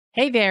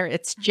Hey there,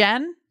 it's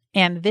Jen,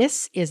 and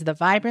this is the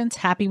Vibrant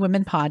Happy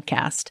Women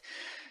podcast.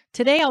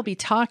 Today I'll be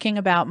talking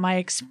about my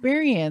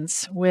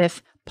experience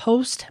with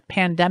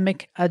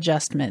post-pandemic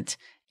adjustment,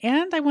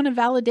 and I want to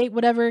validate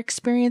whatever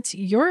experience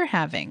you're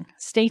having.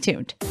 Stay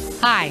tuned.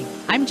 Hi,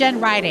 I'm Jen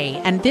Riday,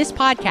 and this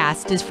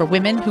podcast is for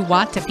women who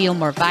want to feel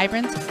more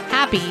vibrant,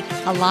 happy,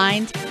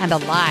 aligned, and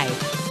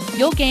alive.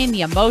 You'll gain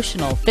the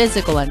emotional,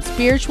 physical, and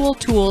spiritual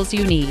tools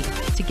you need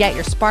to get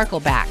your sparkle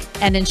back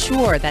and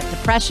ensure that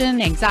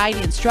depression, anxiety,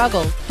 and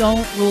struggle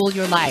don't rule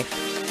your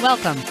life.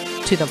 Welcome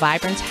to the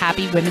Vibrant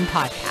Happy Women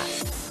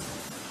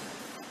podcast.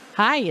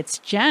 Hi, it's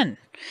Jen,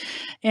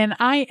 and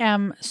I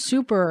am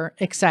super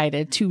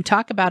excited to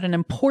talk about an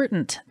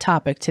important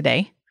topic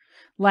today,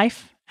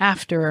 life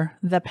after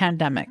the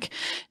pandemic.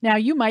 Now,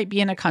 you might be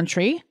in a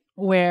country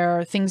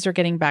where things are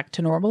getting back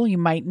to normal. You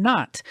might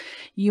not.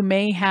 You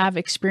may have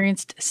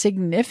experienced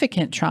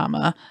significant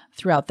trauma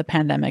throughout the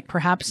pandemic,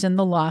 perhaps in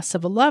the loss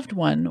of a loved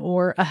one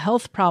or a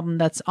health problem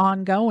that's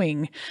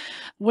ongoing.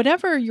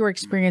 Whatever your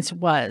experience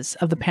was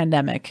of the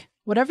pandemic,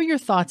 whatever your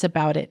thoughts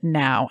about it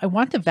now, I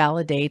want to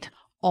validate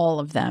all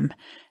of them.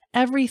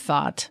 Every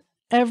thought,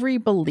 every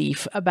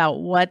belief about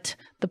what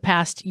the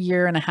past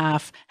year and a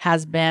half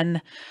has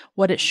been,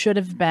 what it should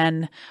have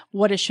been,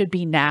 what it should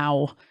be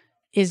now,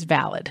 is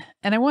valid.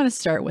 And I want to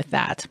start with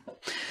that.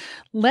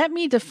 Let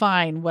me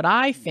define what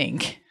I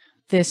think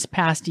this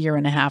past year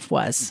and a half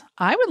was.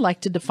 I would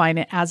like to define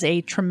it as a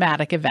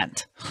traumatic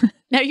event.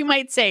 Now you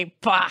might say,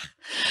 bah,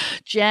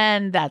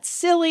 Jen, that's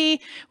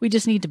silly. We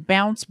just need to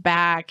bounce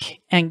back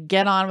and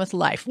get on with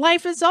life.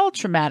 Life is all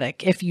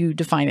traumatic if you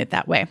define it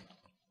that way.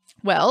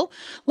 Well,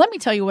 let me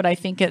tell you what I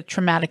think a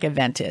traumatic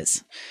event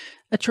is.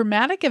 A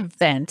traumatic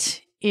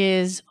event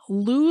is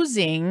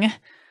losing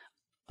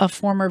a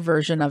former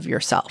version of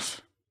yourself.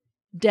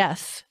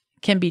 Death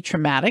can be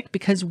traumatic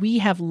because we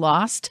have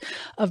lost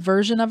a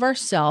version of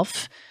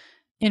ourself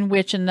in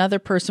which another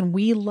person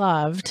we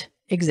loved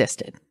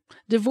existed.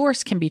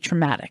 Divorce can be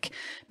traumatic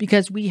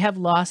because we have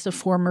lost a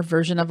former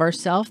version of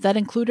ourselves that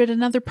included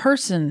another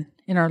person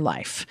in our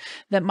life,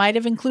 that might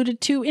have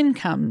included two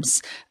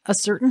incomes, a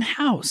certain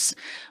house.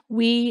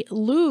 We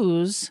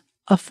lose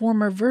a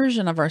former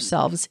version of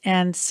ourselves,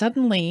 and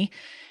suddenly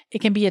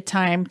it can be a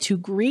time to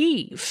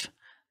grieve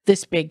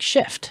this big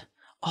shift.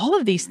 All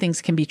of these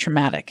things can be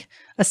traumatic.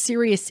 A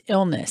serious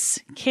illness,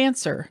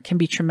 cancer can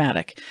be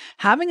traumatic.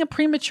 Having a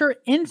premature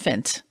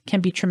infant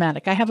can be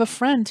traumatic. I have a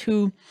friend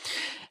who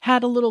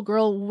had a little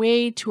girl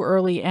way too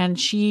early, and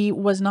she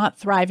was not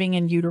thriving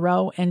in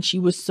utero, and she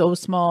was so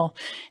small.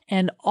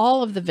 And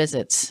all of the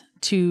visits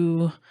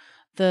to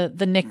the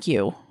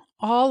NICU,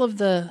 all of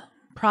the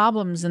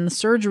problems and the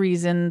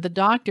surgeries and the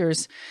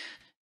doctors,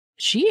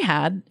 she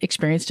had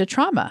experienced a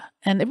trauma,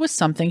 and it was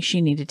something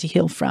she needed to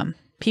heal from.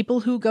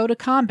 People who go to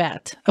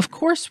combat, of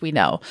course we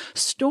know,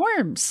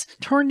 storms,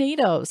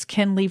 tornadoes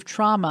can leave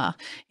trauma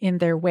in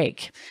their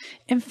wake.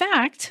 In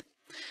fact,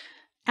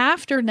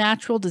 after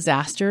natural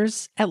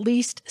disasters, at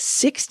least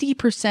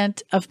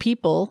 60% of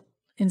people,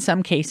 in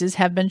some cases,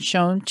 have been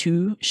shown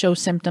to show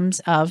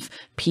symptoms of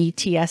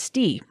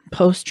PTSD,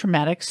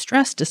 post-traumatic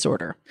stress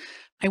disorder.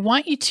 I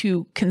want you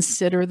to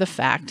consider the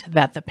fact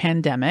that the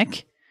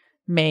pandemic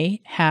may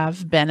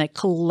have been a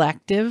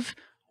collective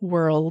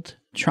world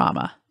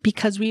trauma,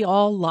 because we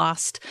all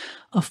lost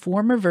a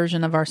former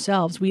version of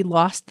ourselves. We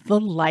lost the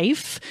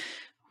life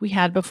we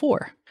had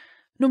before.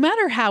 No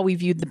matter how we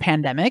viewed the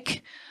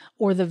pandemic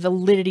or the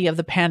validity of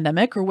the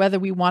pandemic, or whether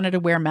we wanted to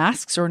wear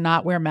masks or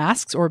not wear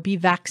masks, or be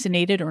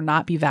vaccinated or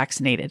not be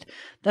vaccinated,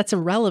 that's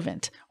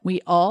irrelevant.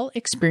 We all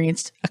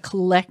experienced a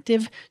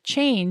collective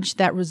change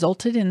that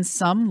resulted in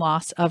some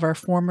loss of our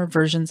former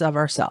versions of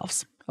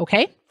ourselves.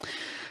 Okay?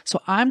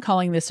 So I'm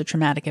calling this a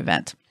traumatic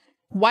event.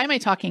 Why am I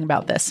talking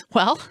about this?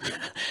 Well,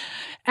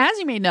 as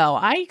you may know,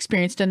 I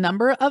experienced a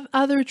number of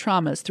other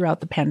traumas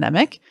throughout the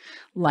pandemic,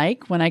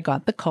 like when I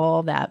got the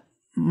call that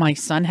my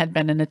son had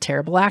been in a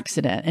terrible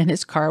accident and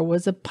his car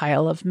was a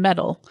pile of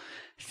metal.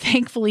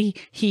 Thankfully,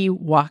 he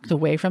walked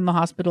away from the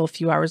hospital a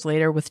few hours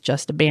later with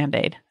just a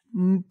Band-Aid.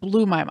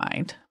 Blew my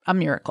mind. A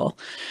miracle.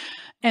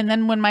 And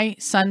then when my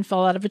son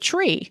fell out of a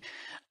tree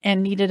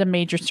and needed a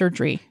major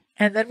surgery,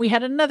 and then we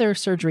had another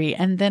surgery,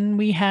 and then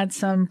we had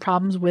some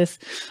problems with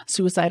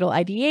suicidal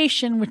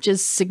ideation, which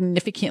is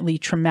significantly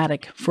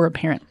traumatic for a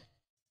parent.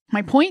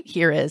 My point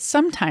here is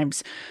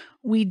sometimes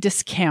we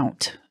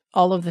discount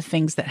all of the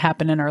things that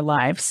happen in our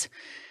lives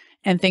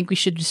and think we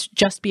should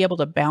just be able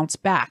to bounce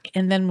back.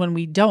 And then when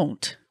we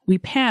don't, we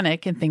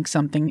panic and think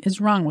something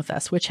is wrong with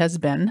us, which has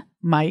been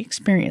my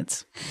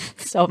experience.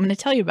 So I'm going to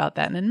tell you about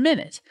that in a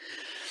minute.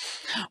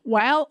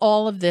 While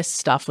all of this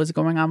stuff was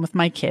going on with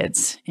my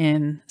kids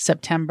in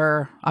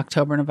September,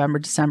 October, November,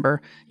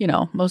 December,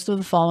 most of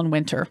the fall and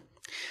winter,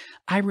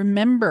 I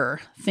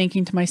remember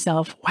thinking to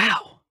myself,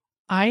 wow,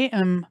 I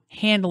am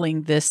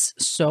handling this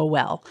so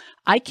well.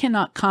 I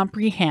cannot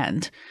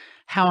comprehend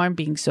how I'm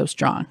being so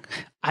strong.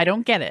 I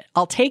don't get it.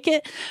 I'll take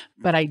it,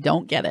 but I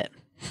don't get it.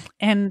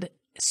 And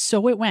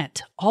so it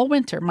went all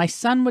winter. My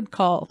son would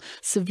call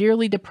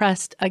severely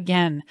depressed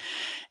again.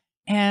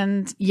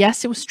 And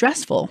yes, it was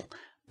stressful,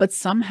 but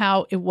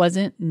somehow it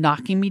wasn't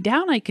knocking me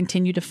down. I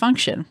continued to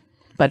function.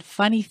 But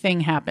funny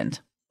thing happened.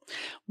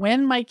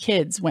 When my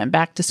kids went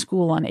back to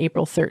school on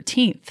April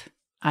 13th,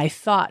 I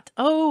thought,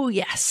 oh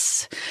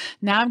yes,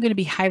 now I'm going to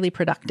be highly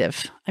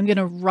productive. I'm going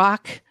to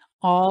rock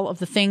all of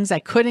the things I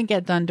couldn't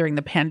get done during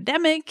the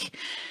pandemic.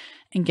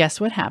 And guess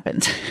what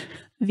happened?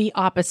 The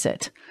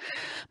opposite.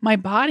 My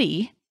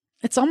body,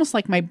 it's almost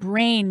like my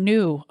brain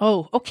knew,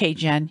 oh, okay,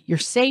 Jen, you're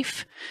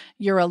safe.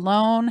 You're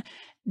alone.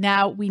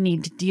 Now we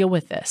need to deal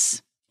with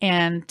this.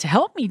 And to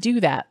help me do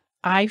that,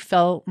 I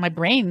felt my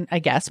brain, I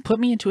guess, put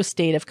me into a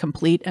state of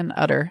complete and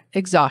utter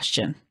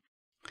exhaustion.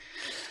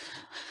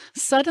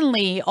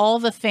 Suddenly, all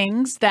the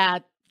things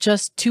that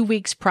just 2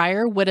 weeks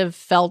prior would have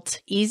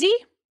felt easy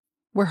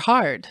were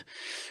hard.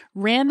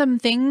 Random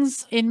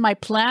things in my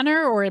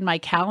planner or in my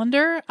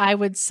calendar, I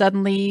would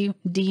suddenly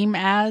deem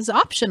as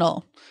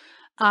optional.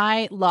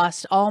 I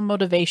lost all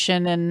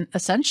motivation and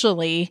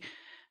essentially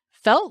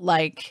felt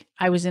like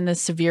I was in a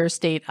severe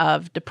state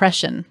of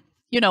depression.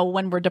 You know,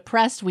 when we're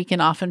depressed, we can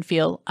often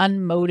feel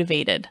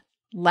unmotivated,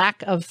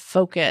 lack of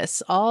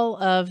focus,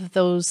 all of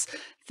those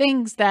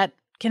things that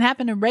can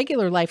happen in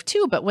regular life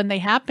too. But when they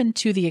happen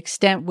to the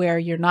extent where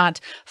you're not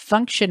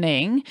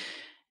functioning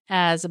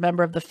as a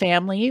member of the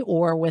family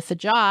or with a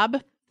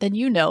job, then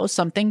you know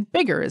something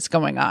bigger is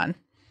going on.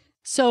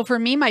 So for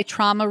me, my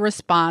trauma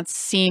response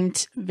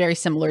seemed very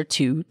similar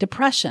to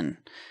depression,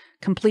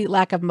 complete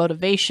lack of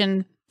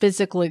motivation,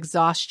 physical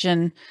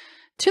exhaustion,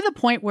 to the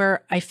point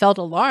where I felt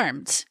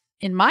alarmed.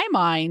 In my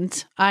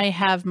mind, I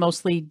have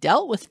mostly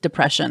dealt with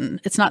depression.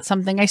 It's not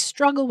something I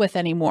struggle with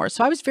anymore.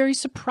 So I was very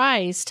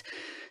surprised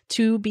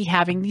to be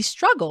having these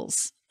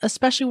struggles,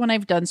 especially when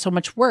I've done so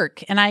much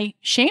work. And I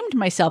shamed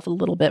myself a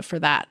little bit for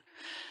that,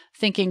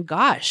 thinking,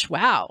 gosh,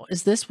 wow,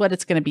 is this what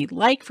it's going to be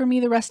like for me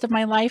the rest of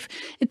my life?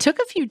 It took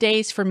a few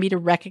days for me to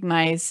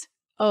recognize,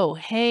 oh,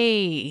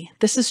 hey,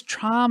 this is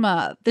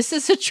trauma. This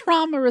is a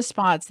trauma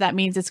response. That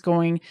means it's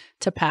going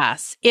to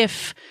pass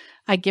if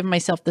I give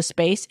myself the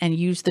space and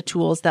use the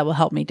tools that will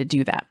help me to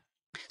do that.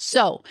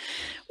 So,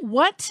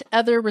 what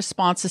other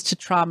responses to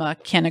trauma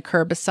can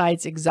occur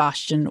besides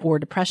exhaustion or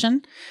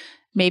depression?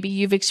 Maybe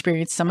you've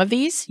experienced some of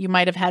these. You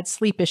might have had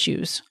sleep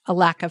issues, a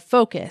lack of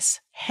focus,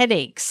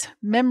 headaches,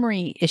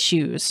 memory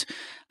issues,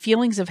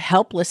 feelings of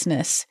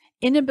helplessness,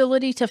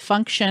 inability to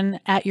function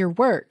at your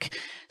work,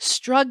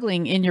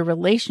 struggling in your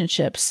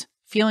relationships,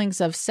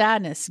 feelings of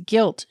sadness,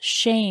 guilt,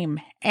 shame,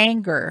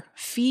 anger,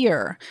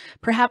 fear,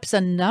 perhaps a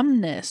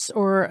numbness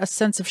or a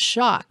sense of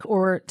shock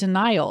or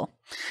denial.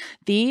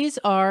 These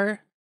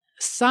are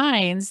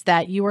signs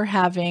that you are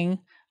having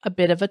a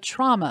bit of a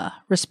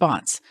trauma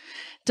response.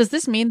 Does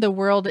this mean the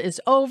world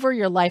is over,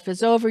 your life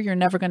is over, you're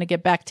never going to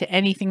get back to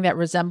anything that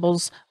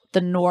resembles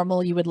the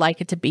normal you would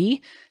like it to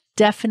be?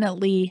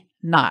 Definitely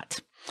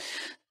not.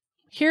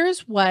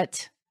 Here's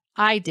what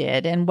I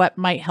did and what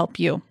might help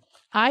you.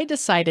 I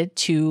decided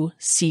to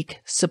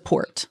seek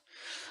support.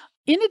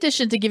 In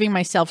addition to giving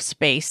myself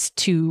space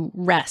to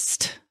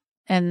rest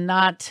and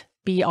not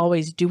be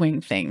always doing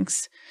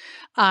things,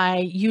 I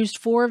used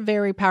 4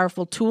 very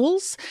powerful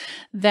tools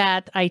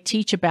that I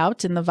teach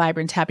about in the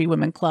Vibrant Happy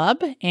Women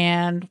Club,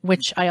 and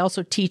which I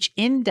also teach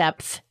in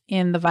depth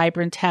in the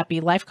Vibrant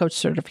Happy Life Coach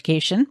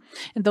certification.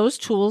 And those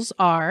tools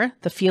are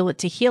the Feel It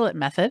to Heal It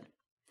method,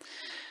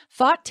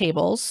 thought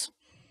tables,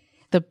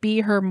 the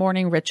Be Her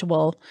morning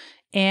ritual,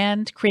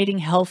 and creating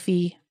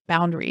healthy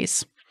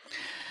boundaries.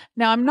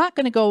 Now, I'm not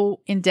going to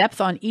go in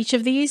depth on each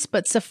of these,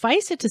 but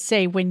suffice it to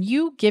say, when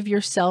you give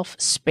yourself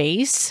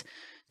space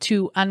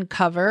to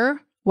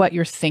uncover what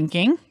you're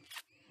thinking,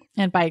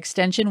 and by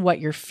extension, what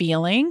you're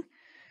feeling,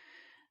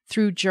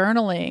 through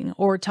journaling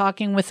or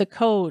talking with a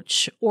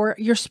coach or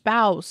your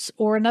spouse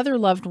or another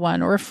loved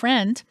one or a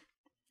friend,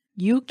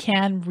 you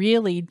can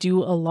really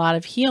do a lot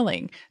of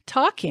healing.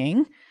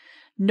 Talking,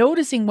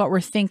 noticing what we're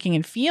thinking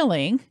and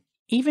feeling,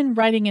 even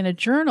writing in a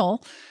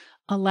journal,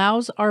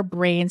 allows our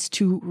brains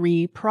to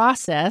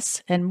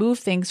reprocess and move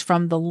things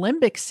from the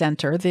limbic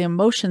center, the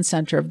emotion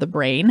center of the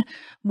brain,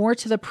 more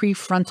to the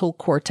prefrontal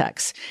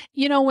cortex.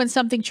 You know, when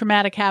something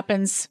traumatic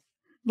happens,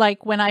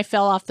 like when I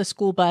fell off the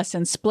school bus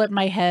and split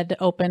my head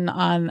open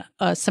on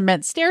a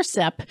cement stair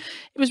step,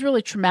 it was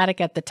really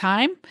traumatic at the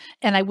time.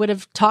 And I would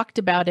have talked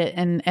about it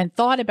and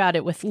thought about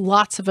it with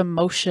lots of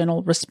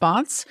emotional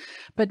response.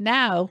 But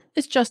now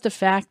it's just a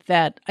fact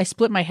that I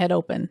split my head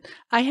open.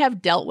 I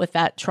have dealt with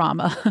that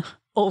trauma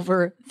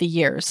over the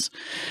years.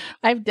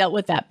 I've dealt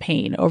with that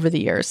pain over the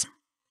years.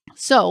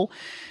 So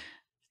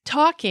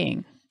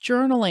talking,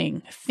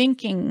 journaling,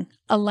 thinking,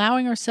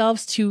 allowing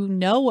ourselves to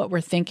know what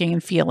we're thinking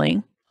and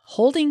feeling,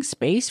 holding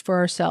space for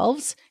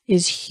ourselves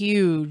is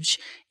huge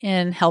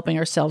in helping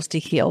ourselves to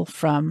heal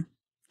from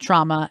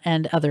trauma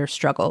and other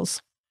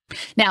struggles.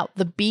 Now,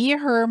 the Be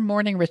Her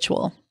morning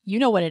ritual, you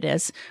know what it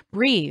is.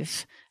 Breathe,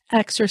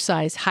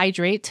 exercise,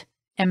 hydrate,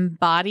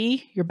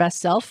 embody your best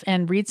self,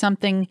 and read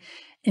something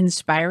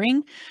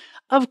inspiring.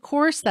 Of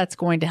course, that's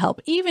going to help.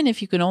 Even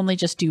if you can only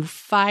just do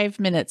 5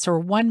 minutes or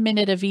 1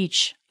 minute of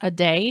each a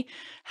day,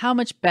 how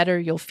much better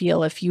you'll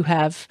feel if you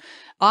have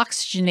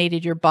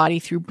oxygenated your body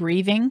through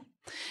breathing,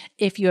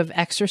 if you have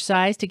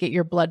exercised to get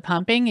your blood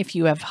pumping, if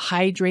you have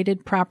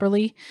hydrated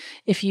properly,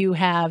 if you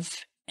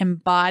have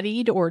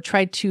embodied or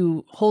tried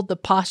to hold the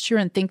posture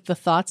and think the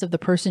thoughts of the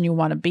person you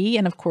want to be,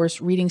 and of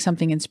course, reading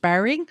something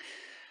inspiring,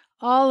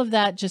 all of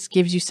that just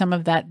gives you some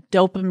of that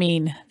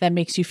dopamine that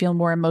makes you feel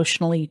more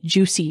emotionally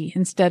juicy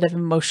instead of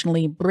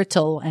emotionally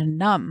brittle and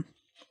numb.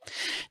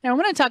 Now, I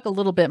want to talk a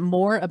little bit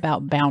more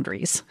about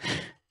boundaries.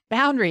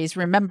 Boundaries,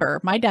 remember,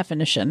 my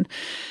definition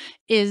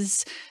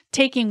is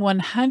taking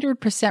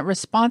 100%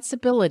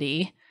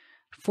 responsibility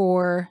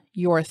for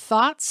your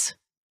thoughts,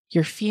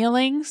 your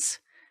feelings,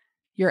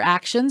 your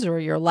actions or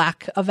your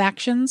lack of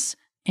actions,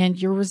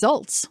 and your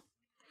results,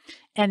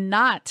 and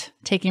not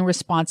taking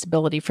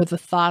responsibility for the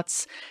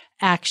thoughts,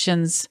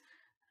 actions,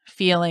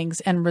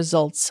 feelings, and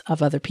results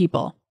of other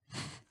people.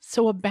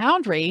 So a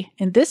boundary,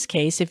 in this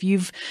case, if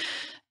you've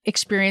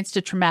experienced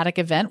a traumatic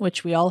event,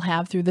 which we all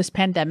have through this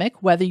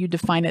pandemic, whether you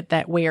define it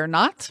that way or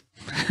not.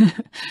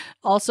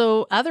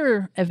 Also,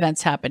 other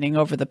events happening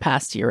over the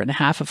past year and a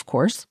half, of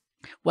course.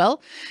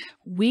 Well,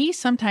 we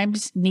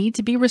sometimes need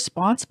to be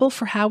responsible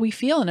for how we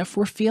feel. And if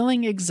we're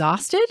feeling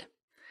exhausted,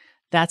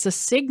 that's a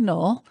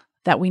signal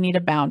that we need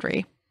a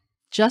boundary.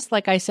 Just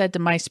like I said to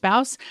my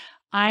spouse,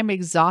 I'm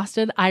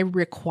exhausted. I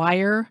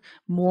require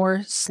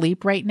more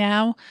sleep right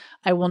now.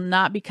 I will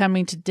not be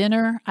coming to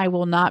dinner. I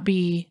will not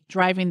be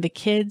driving the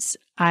kids.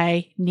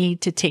 I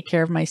need to take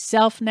care of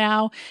myself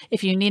now.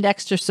 If you need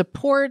extra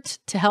support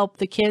to help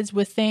the kids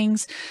with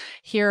things,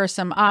 here are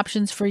some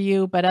options for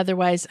you. But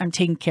otherwise, I'm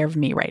taking care of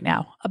me right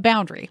now. A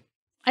boundary.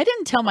 I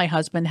didn't tell my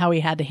husband how he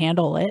had to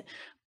handle it,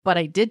 but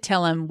I did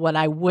tell him what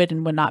I would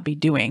and would not be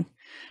doing,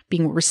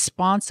 being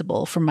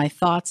responsible for my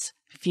thoughts,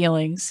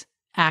 feelings,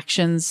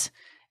 actions,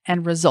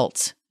 and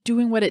results,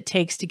 doing what it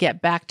takes to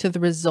get back to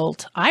the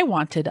result I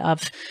wanted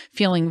of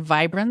feeling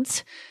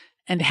vibrant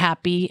and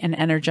happy and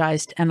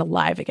energized and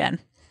alive again.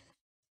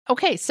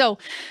 Okay, so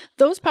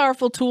those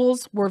powerful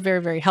tools were very,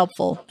 very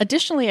helpful.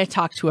 Additionally, I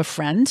talked to a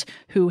friend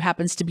who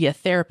happens to be a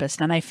therapist,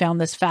 and I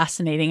found this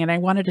fascinating, and I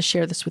wanted to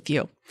share this with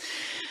you.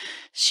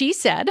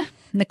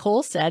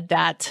 Nicole said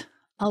that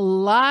a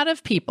lot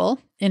of people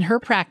in her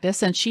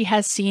practice, and she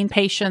has seen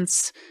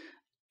patients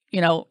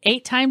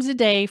 8 times a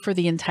day for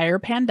the entire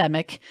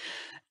pandemic.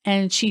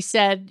 And she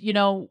said,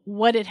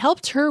 what it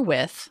helped her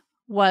with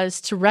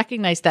was to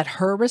recognize that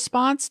her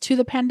response to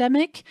the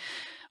pandemic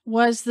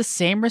was the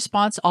same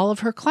response all of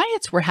her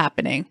clients were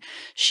happening.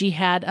 She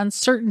had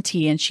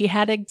uncertainty and she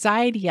had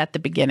anxiety at the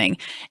beginning.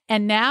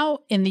 And now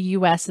in the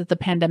US, as the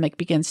pandemic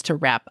begins to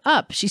wrap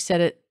up, she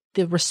said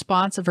the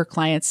response of her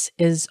clients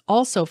is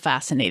also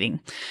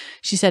fascinating.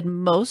 She said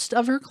most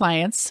of her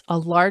clients, a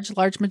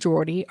large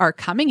majority, are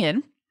coming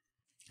in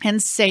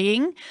and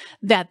saying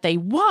that they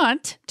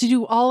want to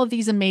do all of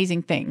these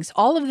amazing things,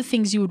 all of the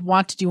things you would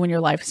want to do when your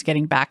life is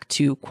getting back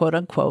to quote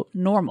unquote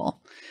normal.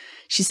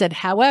 She said,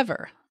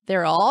 however,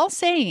 they're all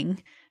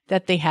saying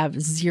that they have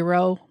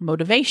zero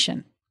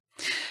motivation.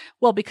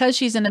 Well, because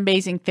she's an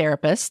amazing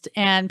therapist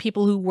and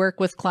people who work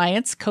with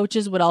clients,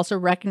 coaches would also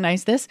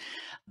recognize this.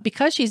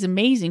 Because she's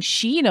amazing,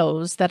 she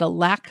knows that a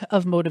lack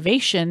of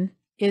motivation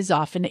is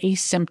often a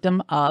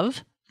symptom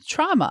of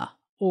trauma,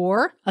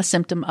 or a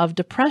symptom of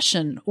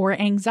depression or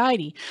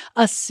anxiety,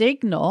 a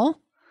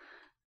signal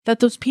that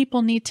those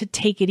people need to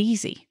take it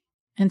easy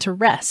and to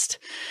rest.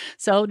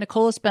 So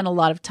Nicole spent a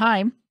lot of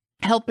time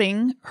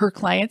helping her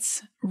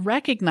clients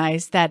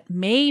recognize that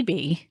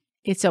maybe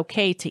it's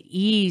okay to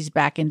ease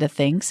back into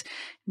things.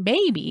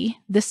 Maybe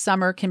this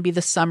summer can be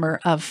the summer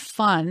of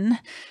fun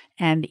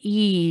and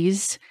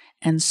ease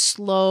and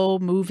slow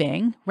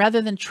moving,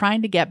 rather than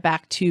trying to get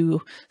back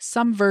to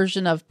some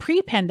version of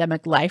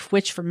pre-pandemic life,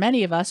 which for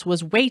many of us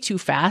was way too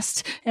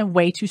fast and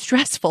way too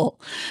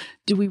stressful.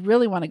 Do we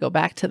really want to go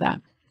back to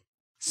that?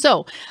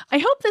 So I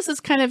hope this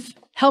has kind of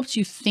helped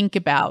you think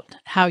about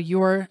how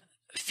you're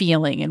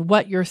feeling and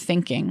what you're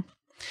thinking.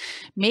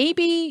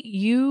 Maybe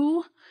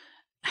you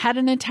had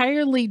an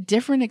entirely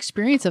different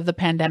experience of the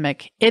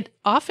pandemic. It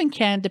often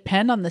can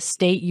depend on the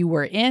state you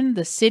were in,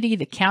 the city,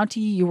 the county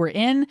you were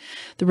in,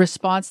 the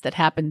response that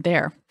happened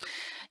there.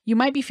 You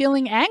might be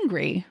feeling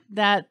angry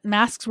that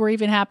masks were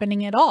even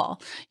happening at all.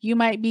 You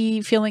might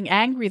be feeling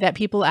angry that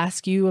people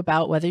ask you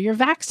about whether you're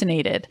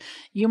vaccinated.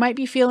 You might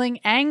be feeling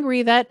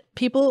angry that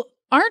people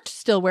aren't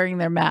still wearing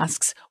their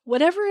masks.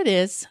 Whatever it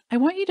is, I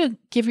want you to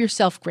give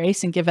yourself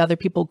grace and give other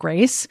people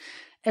grace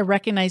and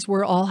recognize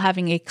we're all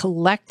having a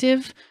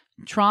collective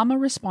trauma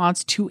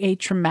response to a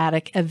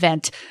traumatic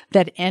event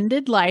that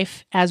ended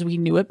life as we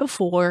knew it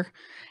before,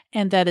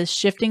 and that is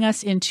shifting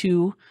us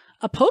into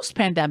a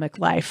post-pandemic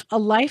life, a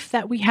life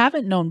that we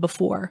haven't known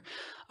before.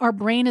 Our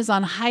brain is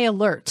on high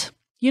alert.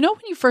 When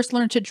you first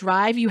learn to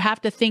drive, you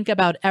have to think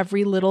about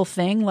every little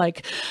thing,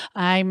 like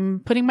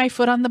I'm putting my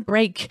foot on the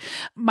brake.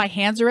 My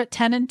hands are at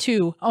 10 and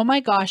 2. Oh my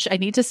gosh, I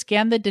need to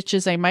scan the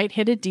ditches. I might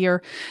hit a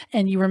deer.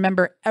 And you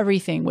remember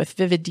everything with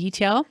vivid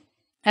detail.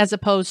 As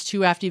opposed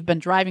to after you've been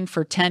driving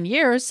for 10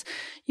 years,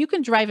 you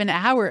can drive an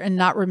hour and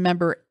not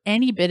remember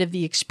any bit of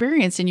the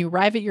experience, and you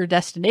arrive at your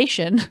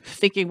destination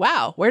thinking,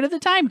 wow, where did the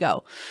time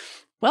go?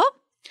 Well,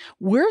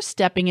 we're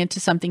stepping into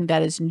something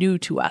that is new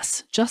to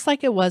us, just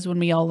like it was when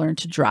we all learned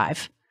to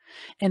drive.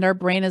 And our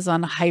brain is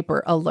on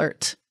hyper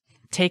alert.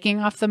 Taking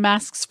off the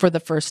masks for the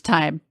first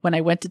time when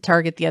I went to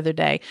Target the other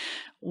day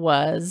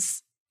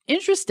was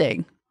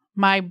interesting.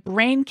 My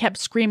brain kept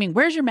screaming,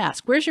 where's your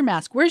mask? Where's your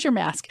mask? Where's your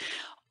mask?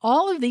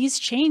 All of these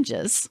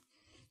changes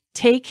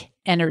take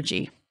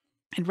energy.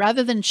 And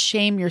rather than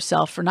shame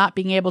yourself for not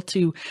being able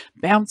to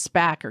bounce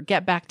back or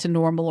get back to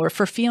normal or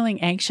for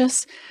feeling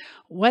anxious,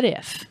 what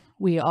if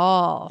we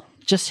all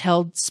just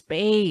held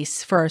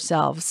space for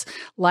ourselves,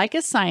 like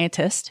a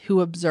scientist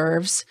who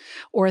observes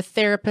or a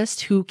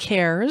therapist who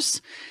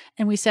cares,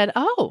 and we said,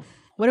 oh,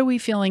 what are we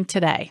feeling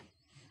today?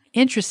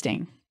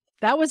 Interesting.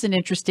 That was an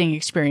interesting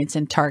experience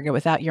in Target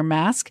without your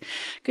mask.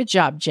 Good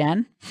job,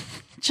 Jen.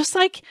 Just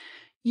like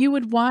you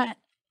would want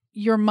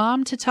your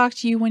mom to talk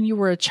to you when you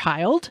were a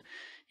child,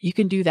 you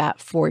can do that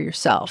for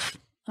yourself.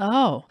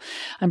 Oh,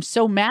 I'm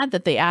so mad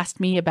that they asked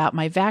me about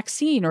my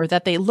vaccine or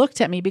that they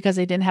looked at me because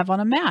I didn't have on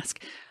a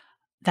mask.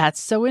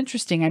 That's so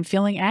interesting. I'm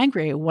feeling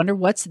angry. I wonder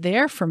what's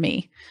there for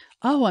me.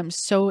 Oh, I'm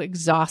so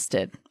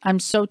exhausted. I'm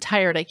so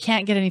tired. I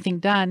can't get anything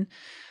done.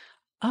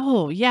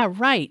 Oh, yeah,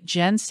 right.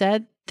 Jen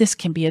said this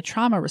can be a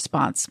trauma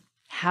response.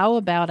 How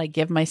about I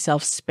give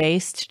myself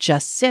space to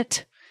just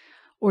sit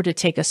or to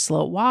take a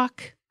slow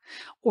walk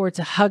or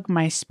to hug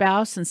my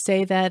spouse and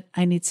say that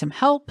I need some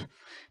help?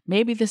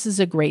 Maybe this is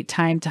a great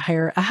time to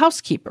hire a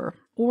housekeeper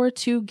or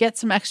to get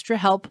some extra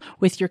help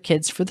with your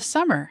kids for the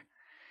summer.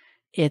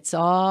 It's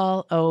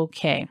all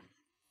okay.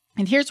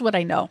 And here's what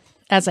I know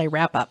as I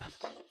wrap up.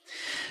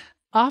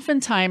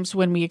 Oftentimes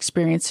when we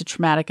experience a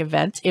traumatic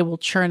event, it will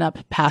churn up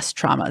past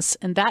traumas.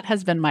 And that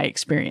has been my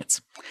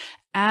experience.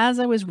 As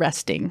I was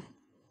resting,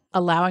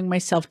 allowing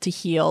myself to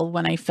heal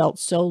when I felt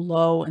so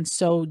low and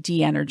so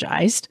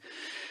de-energized,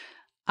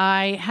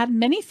 I had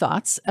many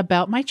thoughts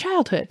about my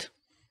childhood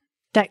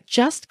that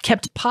just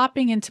kept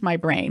popping into my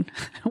brain.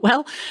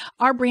 Well,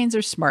 our brains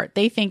are smart.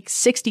 They think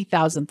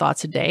 60,000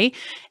 thoughts a day.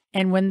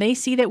 And when they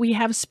see that we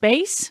have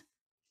space,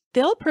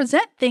 they'll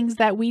present things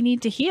that we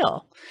need to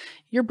heal.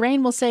 Your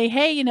brain will say,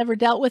 hey, you never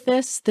dealt with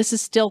this. This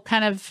is still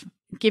kind of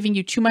giving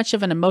you too much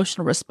of an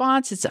emotional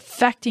response. It's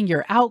affecting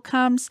your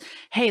outcomes.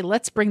 Hey,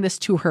 let's bring this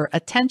to her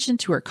attention,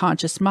 to her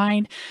conscious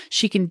mind.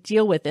 She can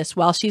deal with this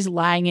while she's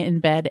lying in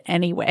bed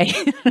anyway.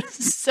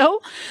 So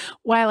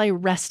while I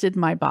rested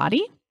my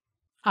body,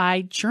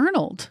 I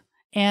journaled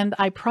and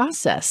I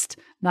processed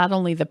not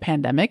only the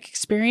pandemic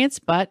experience,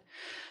 but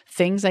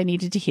things I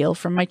needed to heal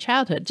from my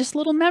childhood, just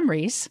little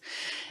memories.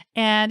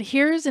 And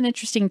here's an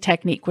interesting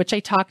technique, which I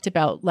talked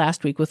about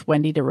last week with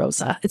Wendy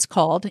DeRosa. It's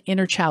called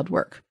inner child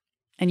work.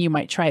 And you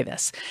might try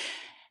this.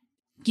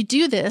 You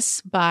do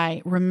this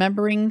by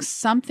remembering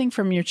something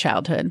from your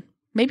childhood.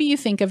 Maybe you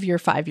think of your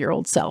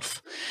 5-year-old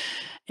self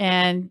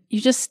and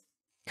you just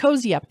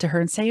cozy up to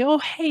her and say, oh,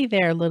 hey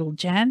there, little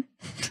Jen.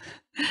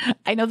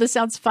 I know this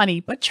sounds funny,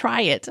 but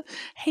try it.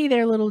 Hey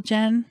there, little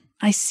Jen.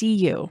 I see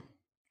you.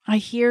 I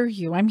hear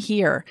you. I'm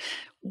here.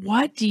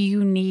 What do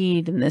you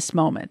need in this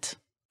moment?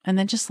 And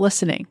then just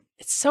listening.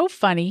 It's so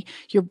funny.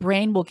 Your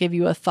brain will give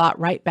you a thought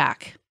right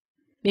back.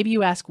 Maybe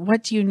you ask,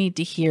 what do you need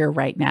to hear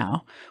right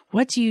now?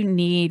 What do you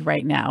need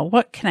right now?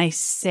 What can I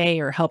say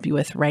or help you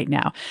with right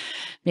now?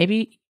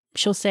 Maybe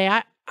she'll say,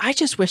 I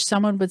just wish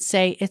someone would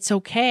say, it's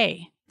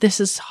okay. This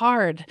is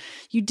hard.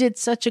 You did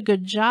such a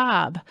good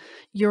job.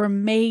 You're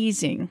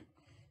amazing.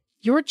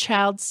 Your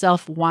child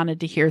self wanted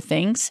to hear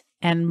things,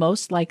 and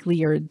most likely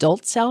your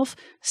adult self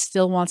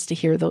still wants to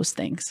hear those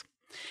things.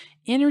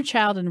 Inner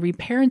child and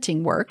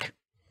reparenting work,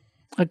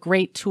 a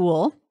great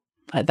tool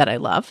that I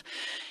love,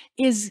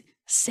 is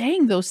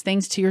saying those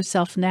things to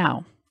yourself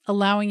now,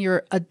 allowing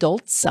your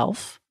adult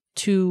self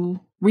to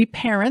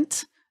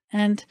reparent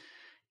and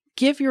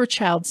give your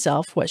child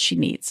self what she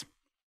needs.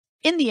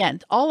 In the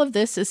end, all of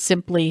this is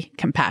simply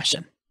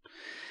compassion,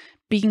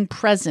 being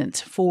present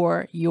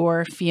for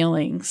your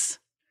feelings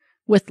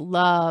with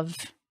love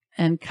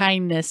and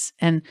kindness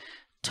and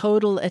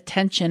total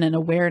attention and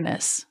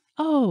awareness.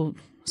 Oh,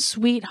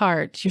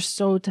 sweetheart, you're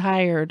so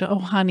tired. Oh,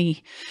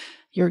 honey,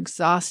 you're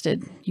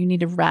exhausted. You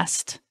need to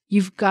rest.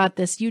 You've got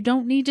this. You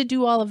don't need to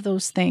do all of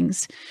those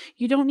things.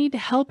 You don't need to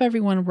help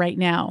everyone right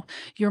now.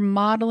 You're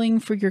modeling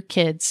for your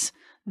kids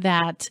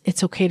that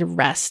it's okay to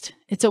rest.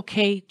 It's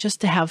okay just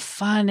to have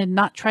fun and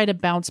not try to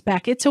bounce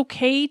back. It's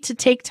okay to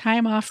take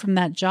time off from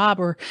that job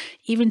or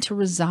even to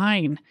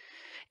resign.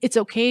 It's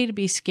okay to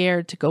be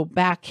scared to go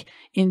back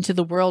into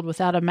the world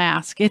without a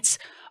mask. It's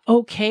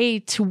okay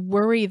to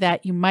worry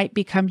that you might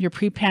become your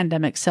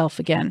pre-pandemic self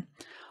again.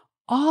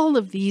 All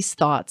of these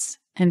thoughts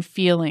and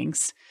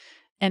feelings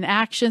and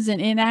actions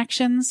and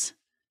inactions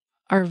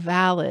are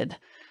valid.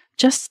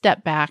 Just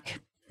step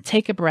back,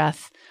 take a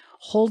breath,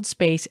 hold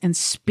space, and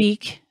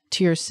speak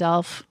to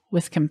yourself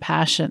with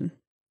compassion.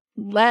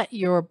 Let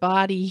your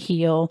body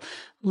heal.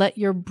 Let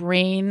your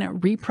brain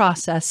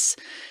reprocess,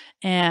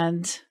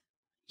 and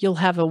you'll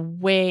have a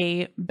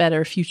way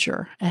better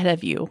future ahead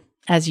of you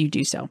as you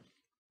do so.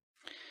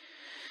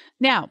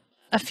 Now,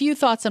 a few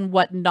thoughts on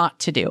what not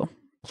to do.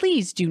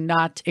 Please do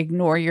not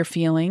ignore your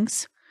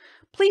feelings.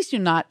 Please do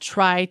not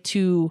try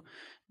to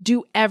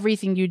do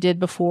everything you did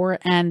before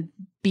and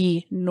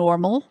be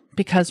normal,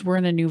 because we're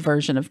in a new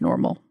version of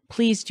normal.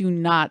 Please do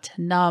not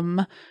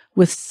numb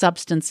with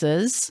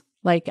substances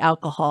like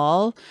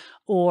alcohol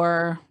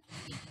or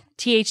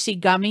THC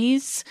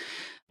gummies.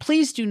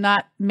 Please do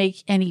not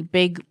make any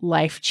big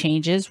life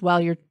changes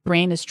while your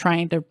brain is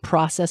trying to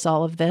process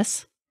all of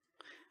this,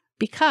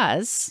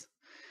 because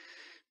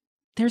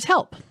there's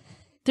help.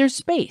 There's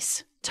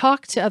space.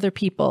 Talk to other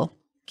people.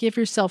 Give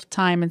yourself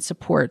time and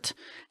support.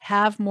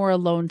 Have more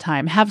alone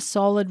time. Have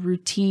solid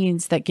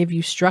routines that give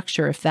you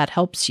structure if that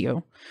helps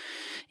you.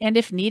 And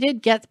if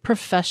needed, get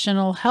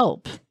professional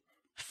help.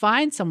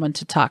 Find someone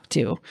to talk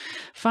to.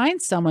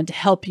 Find someone to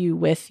help you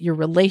with your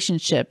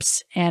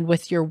relationships and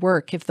with your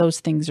work if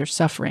those things are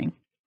suffering.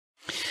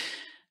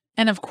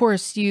 And of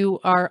course, you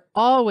are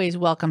always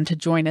welcome to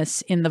join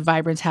us in the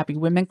Vibrant Happy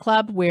Women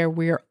Club, where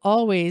we're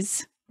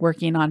always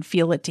working on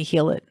Feel It to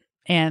Heal It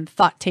and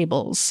thought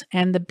tables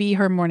and the Be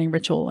Her Morning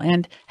Ritual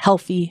and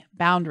healthy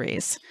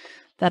boundaries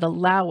that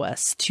allow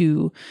us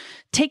to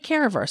take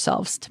care of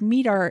ourselves, to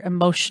meet our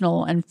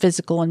emotional and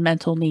physical and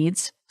mental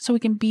needs so we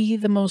can be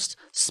the most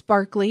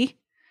sparkly,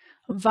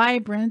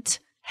 vibrant,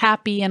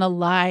 happy, and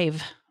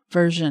alive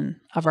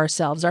version of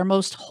ourselves, our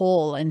most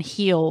whole and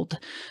healed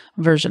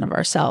version of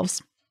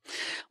ourselves.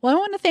 Well, I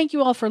want to thank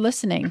you all for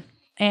listening.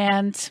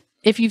 And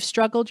if you've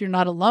struggled, you're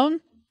not alone.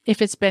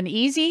 If it's been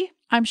easy,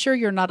 I'm sure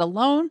you're not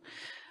alone.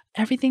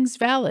 Everything's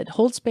valid.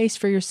 Hold space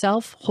for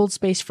yourself, hold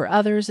space for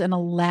others, and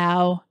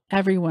allow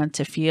everyone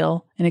to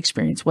feel and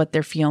experience what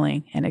they're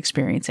feeling and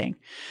experiencing.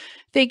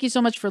 Thank you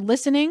so much for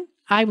listening.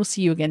 I will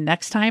see you again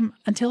next time.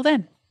 Until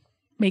then,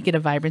 make it a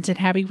vibrant and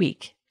happy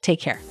week. Take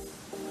care.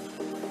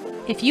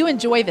 If you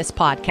enjoy this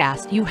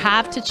podcast, you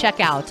have to check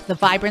out the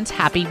Vibrant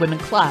Happy Women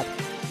Club.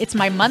 It's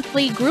my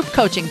monthly group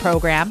coaching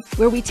program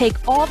where we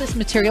take all this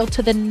material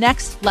to the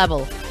next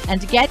level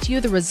and get you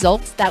the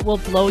results that will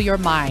blow your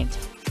mind.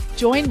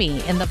 Join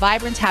me in the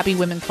Vibrant Happy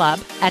Women Club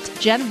at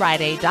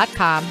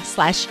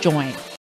jenriday.com/join.